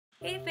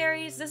Hey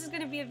fairies, this is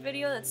going to be a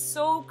video that's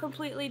so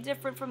completely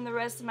different from the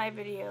rest of my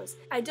videos.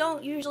 I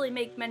don't usually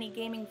make many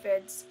gaming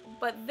vids,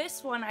 but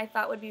this one I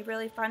thought would be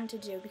really fun to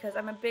do because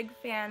I'm a big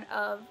fan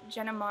of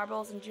Jenna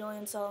and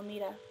Julien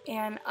Sims,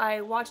 and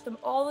I watch them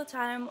all the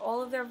time,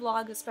 all of their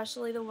vlogs,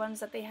 especially the ones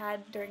that they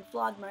had during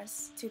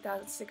Vlogmas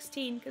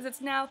 2016, because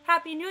it's now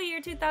Happy New Year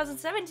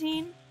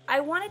 2017. I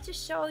wanted to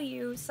show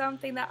you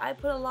something that I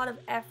put a lot of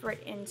effort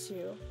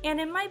into,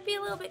 and it might be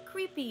a little bit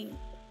creepy,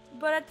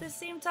 but at the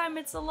same time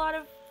it's a lot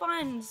of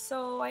fun,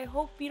 so I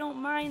hope you don't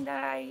mind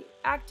that I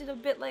acted a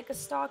bit like a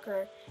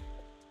stalker.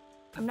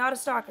 I'm not a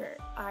stalker,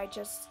 I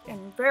just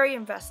am very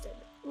invested.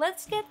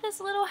 Let's get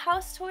this little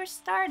house tour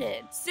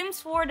started.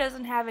 Sims 4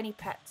 doesn't have any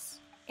pets,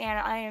 and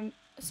I am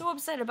so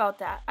upset about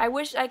that. I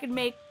wish I could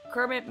make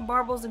Kermit,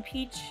 Marbles, and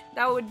Peach.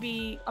 That would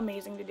be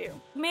amazing to do.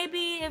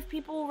 Maybe if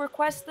people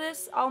request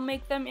this, I'll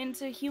make them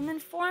into human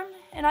form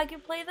and I can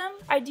play them.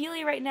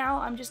 Ideally right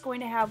now, I'm just going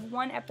to have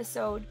one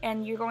episode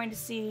and you're going to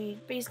see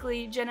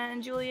basically Jenna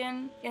and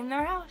Julien in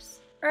their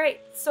house.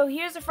 Alright, so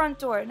here's the front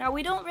door. Now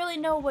we don't really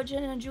know what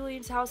Jenna and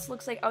Julien's house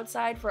looks like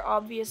outside for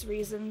obvious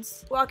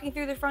reasons. Walking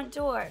through the front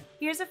door.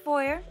 Here's a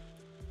foyer.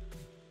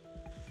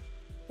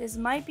 This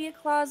might be a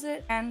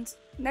closet, and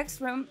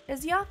next room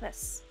is the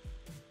office.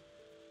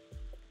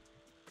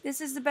 This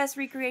is the best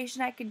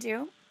recreation I could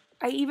do.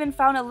 I even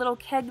found a little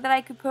keg that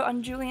I could put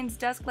on Julien's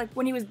desk, like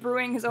when he was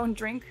brewing his own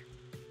drink.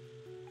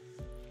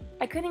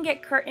 I couldn't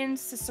get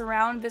curtains to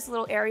surround this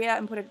little area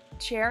and put a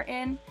chair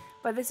in,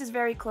 but this is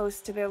very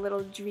close to their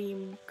little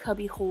dream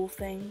cubby hole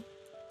thing.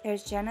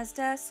 There's Jenna's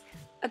desk.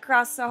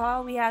 Across the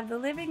hall we have the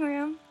living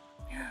room.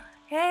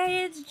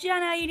 Hey, it's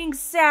Jenna eating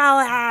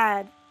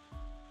salad!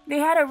 They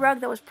had a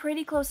rug that was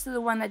pretty close to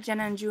the one that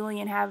Jenna and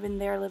Julien have in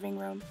their living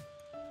room.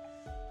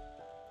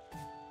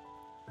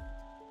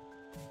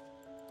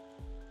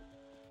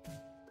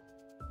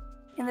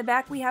 In the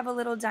back we have a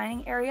little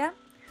dining area.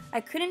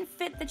 I couldn't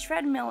fit the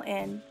treadmill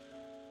in,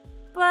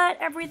 but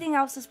everything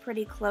else is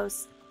pretty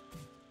close.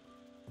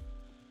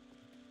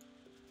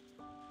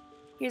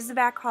 Here's the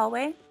back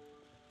hallway.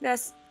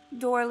 This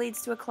door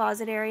leads to a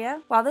closet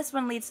area, while this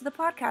one leads to the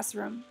podcast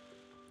room.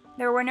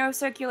 There were no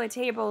circular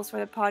tables for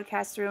the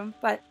podcast room,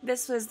 but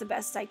this was the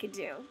best I could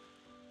do.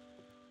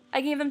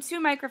 I gave them 2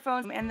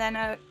 microphones and then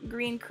a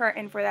green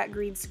curtain for that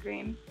green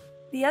screen.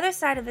 The other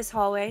side of this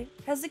hallway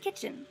has the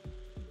kitchen.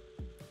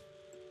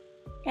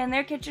 And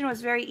their kitchen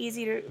was very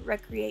easy to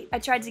recreate. I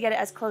tried to get it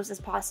as close as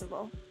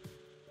possible.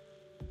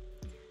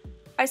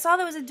 I saw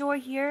there was a door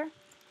here,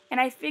 and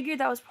I figured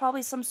that was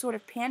probably some sort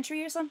of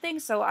pantry or something,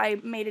 so I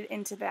made it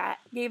into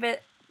that. Gave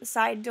it a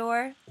side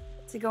door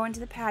to go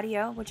into the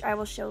patio, which I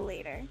will show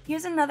later.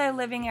 Here's another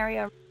living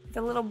area,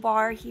 the little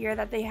bar here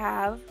that they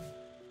have,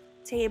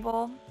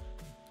 table,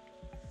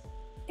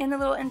 and the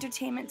little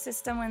entertainment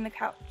system on the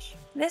couch.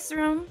 This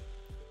room,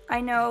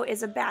 I know,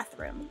 is a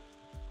bathroom.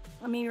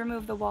 Let me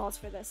remove the walls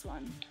for this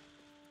one.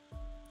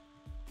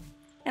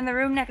 And the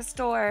room next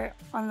door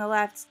on the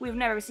left, we've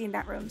never seen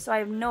that room, so I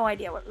have no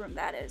idea what room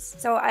that is.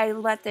 So I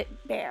left it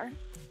bare.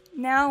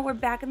 Now we're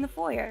back in the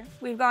foyer.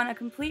 We've gone a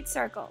complete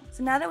circle.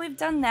 So now that we've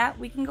done that,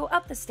 we can go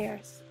up the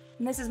stairs.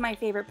 And this is my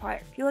favorite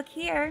part. If you look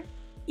here,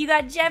 you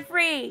got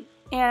Jeffrey!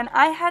 And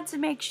I had to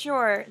make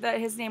sure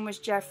that his name was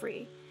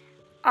Jeffrey.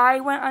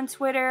 I went on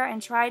Twitter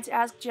and tried to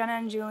ask Jenna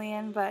and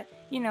Julien, but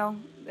you know,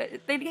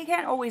 they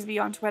can't always be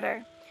on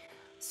Twitter.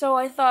 So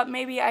I thought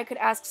maybe I could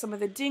ask some of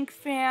the Dink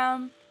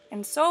fam,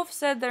 and Soph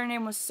said their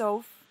name was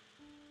Soph,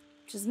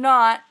 which is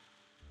not.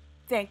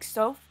 Thanks,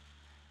 Soph.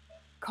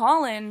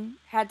 Collin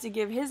had to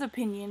give his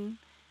opinion,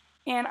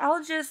 and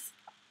I'll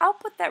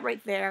put that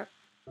right there.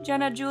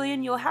 Jenna,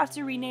 Julien, you'll have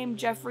to rename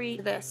Jeffrey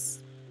this.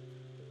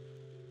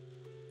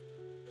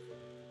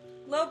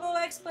 Logo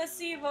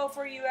expressivo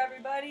for you,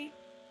 everybody.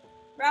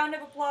 Round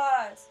of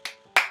applause.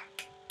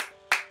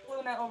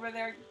 Luna over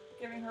there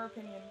giving her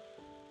opinion.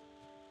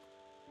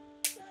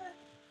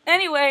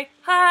 Anyway,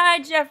 hi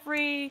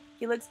Jeffrey!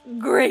 He looks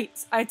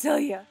great, I tell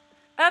ya.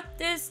 Up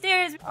the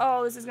stairs.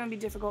 Oh, this is gonna be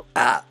difficult.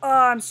 Oh,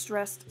 I'm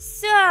stressed.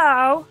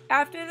 So,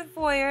 after the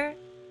foyer,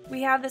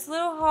 we have this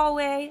little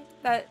hallway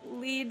that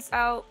leads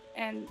out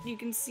and you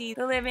can see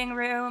the living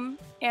room.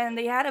 And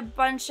they had a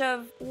bunch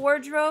of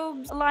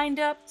wardrobes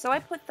lined up, so I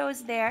put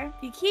those there.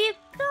 If you keep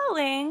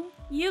going,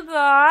 you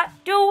got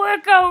the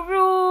workout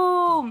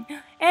room!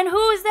 And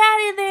who's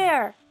that in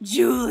there?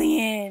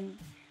 Julien!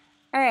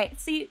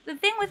 Alright, see, the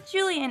thing with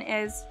Julien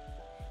is,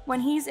 when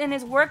he's in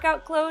his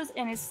workout clothes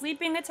and his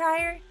sleeping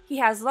attire, he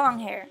has long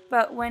hair.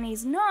 But when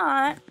he's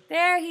not,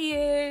 there he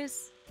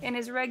is, in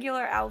his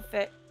regular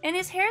outfit. And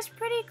his hair's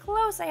pretty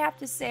close, I have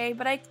to say,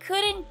 but I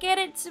couldn't get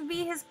it to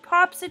be his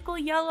popsicle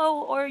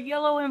yellow or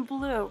yellow and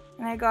blue.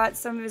 And I got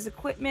some of his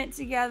equipment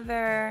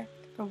together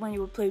from when he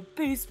would play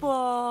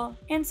baseball,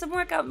 and some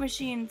workout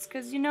machines,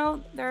 because you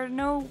know, there are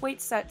no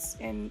weight sets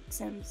in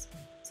Sims.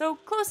 So,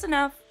 close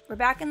enough. We're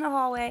back in the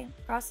hallway,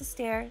 across the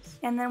stairs,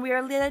 and then we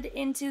are led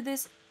into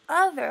this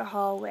other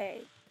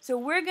hallway. So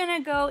we're gonna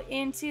go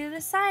into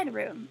the side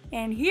room.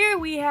 And here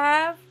we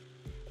have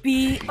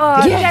Be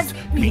our guest,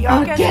 be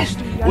our guest,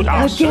 Would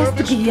our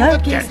service be our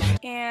guest?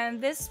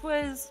 And this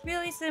was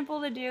really simple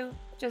to do.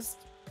 Just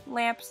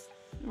lamps,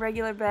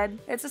 regular bed.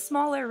 It's a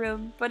smaller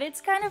room, but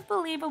it's kind of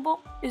believable.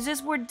 Is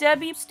this where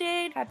Debbie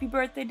stayed? Happy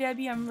birthday,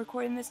 Debbie. I'm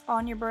recording this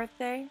on your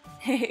birthday.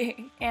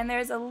 And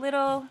there's a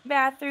little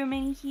bathroom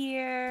in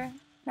here.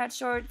 Not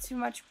sure too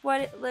much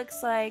what it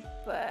looks like,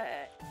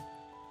 but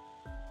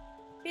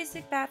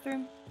basic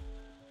bathroom.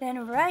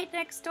 Then right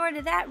next door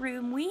to that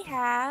room, we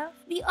have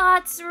the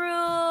arts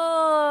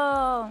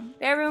room.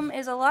 Their room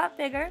is a lot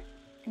bigger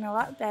and a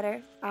lot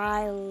better.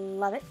 I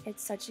love it.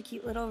 It's such a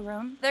cute little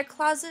room. Their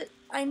closet,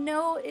 I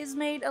know, is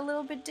made a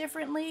little bit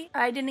differently.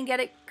 I didn't get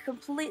it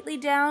completely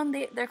down.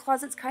 Their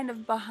closet's kind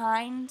of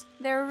behind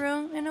their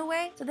room in a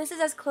way. So this is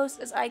as close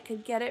as I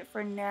could get it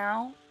for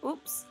now.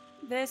 Oops,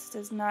 this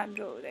does not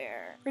go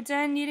there.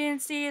 Pretend you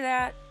didn't see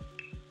that.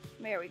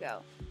 There we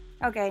go.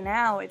 Okay,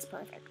 now it's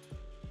perfect.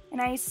 And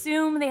I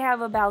assume they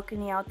have a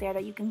balcony out there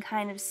that you can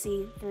kind of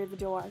see through the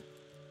door.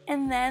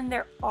 And then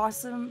their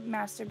awesome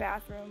master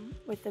bathroom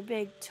with the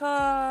big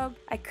tub.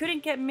 I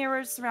couldn't get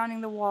mirrors surrounding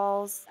the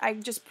walls. I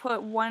just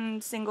put one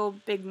single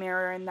big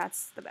mirror, and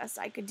that's the best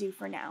I could do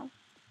for now.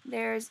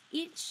 There's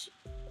each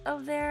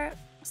of their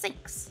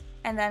sinks,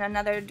 and then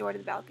another door to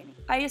the balcony.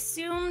 I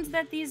assumed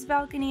that these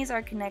balconies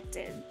are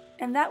connected.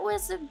 And that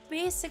was a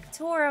basic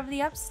tour of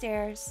the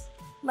upstairs.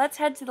 Let's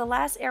head to the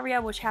last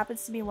area, which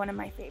happens to be one of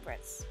my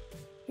favorites.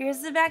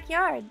 Here's the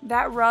backyard.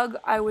 That rug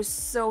I was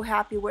so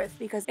happy with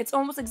because it's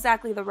almost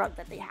exactly the rug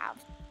that they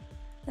have.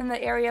 Then the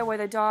area where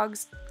the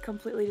dogs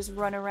completely just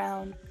run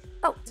around.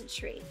 Oh, it's a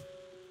tree.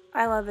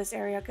 I love this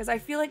area because I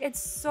feel like it's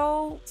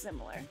so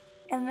similar.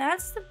 And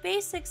that's the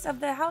basics of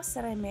the house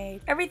that I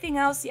made. Everything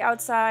else, the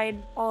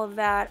outside, all of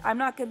that, I'm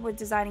not good with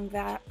designing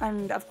that.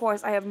 And of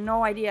course, I have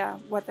no idea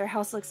what their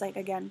house looks like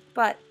again.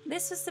 But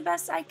this is the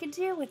best I could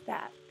do with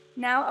that.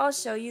 Now I'll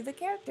show you the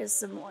characters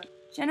some more.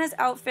 Jenna's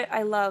outfit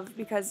I love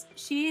because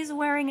she's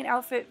wearing an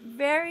outfit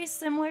very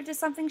similar to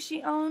something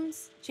she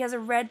owns. She has a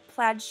red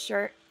plaid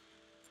shirt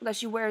that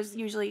she wears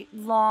usually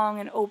long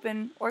and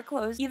open or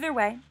closed, either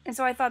way. And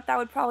so I thought that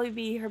would probably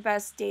be her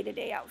best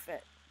day-to-day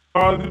outfit.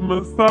 Body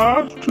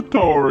massage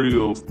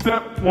tutorial.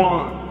 Step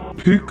 1.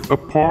 Pick a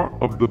part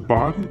of the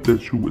body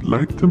that you would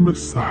like to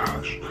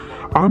massage.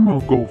 I'm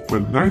gonna go for a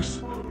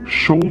nice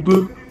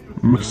shoulder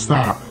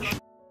massage.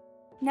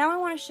 Now I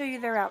want to show you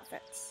their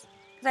outfits,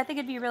 because I think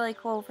it'd be really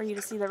cool for you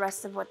to see the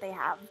rest of what they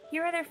have.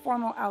 Here are their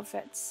formal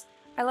outfits.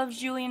 I love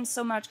Julien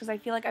so much because I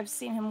feel like I've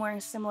seen him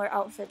wearing similar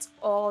outfits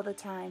all the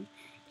time.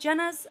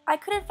 Jenna's, I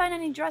couldn't find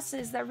any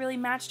dresses that really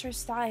matched her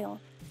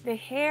style. The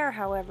hair,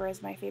 however,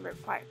 is my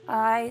favorite part.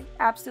 I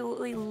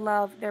absolutely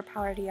love their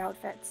party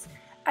outfits.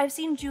 I've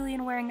seen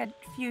Julien wearing a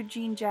few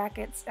jean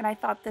jackets, and I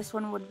thought this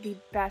one would be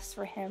best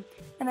for him.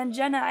 And then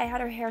Jenna, I had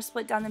her hair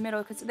split down the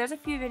middle because there's a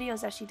few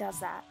videos that she does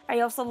that. I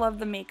also love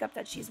the makeup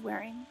that she's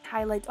wearing.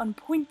 Highlights on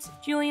point.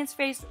 Julien's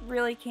face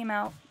really came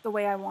out the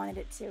way I wanted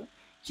it to.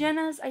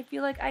 Jenna's, I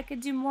feel like I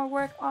could do more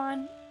work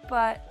on,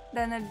 but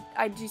then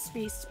I'd just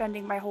be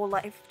spending my whole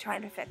life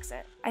trying to fix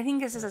it. I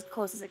think this is as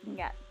close as it can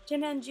get.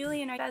 Jenna and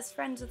Julien are best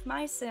friends with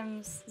my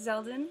Sims,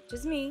 Zelden, which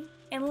is me,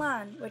 and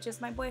Lan, which is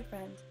my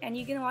boyfriend. And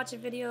you can watch a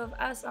video of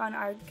us on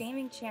our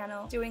gaming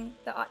channel doing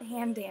the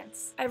hand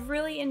dance. I've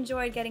really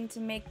enjoyed getting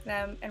to make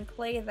them and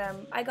play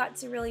them. I got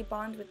to really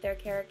bond with their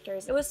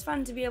characters. It was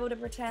fun to be able to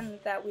pretend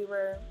that we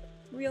were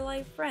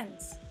real-life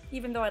friends,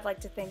 even though I'd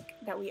like to think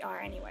that we are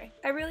anyway.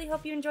 I really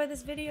hope you enjoyed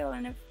this video,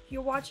 and if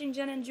you're watching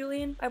Jenna and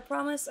Julien, I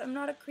promise I'm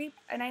not a creep,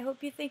 and I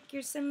hope you think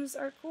your Sims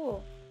are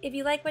cool. If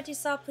you like what you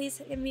saw,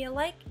 please give me a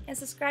like and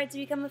subscribe to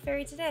become a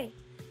fairy today.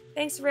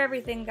 Thanks for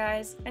everything,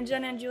 guys. And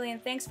Jenna and Julien,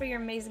 thanks for your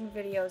amazing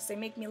videos. They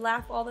make me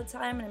laugh all the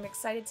time, and I'm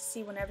excited to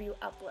see whenever you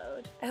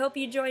upload. I hope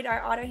you enjoyed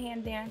our auto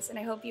hand dance, and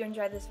I hope you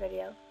enjoyed this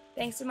video.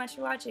 Thanks so much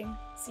for watching.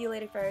 See you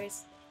later,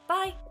 fairies.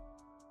 Bye!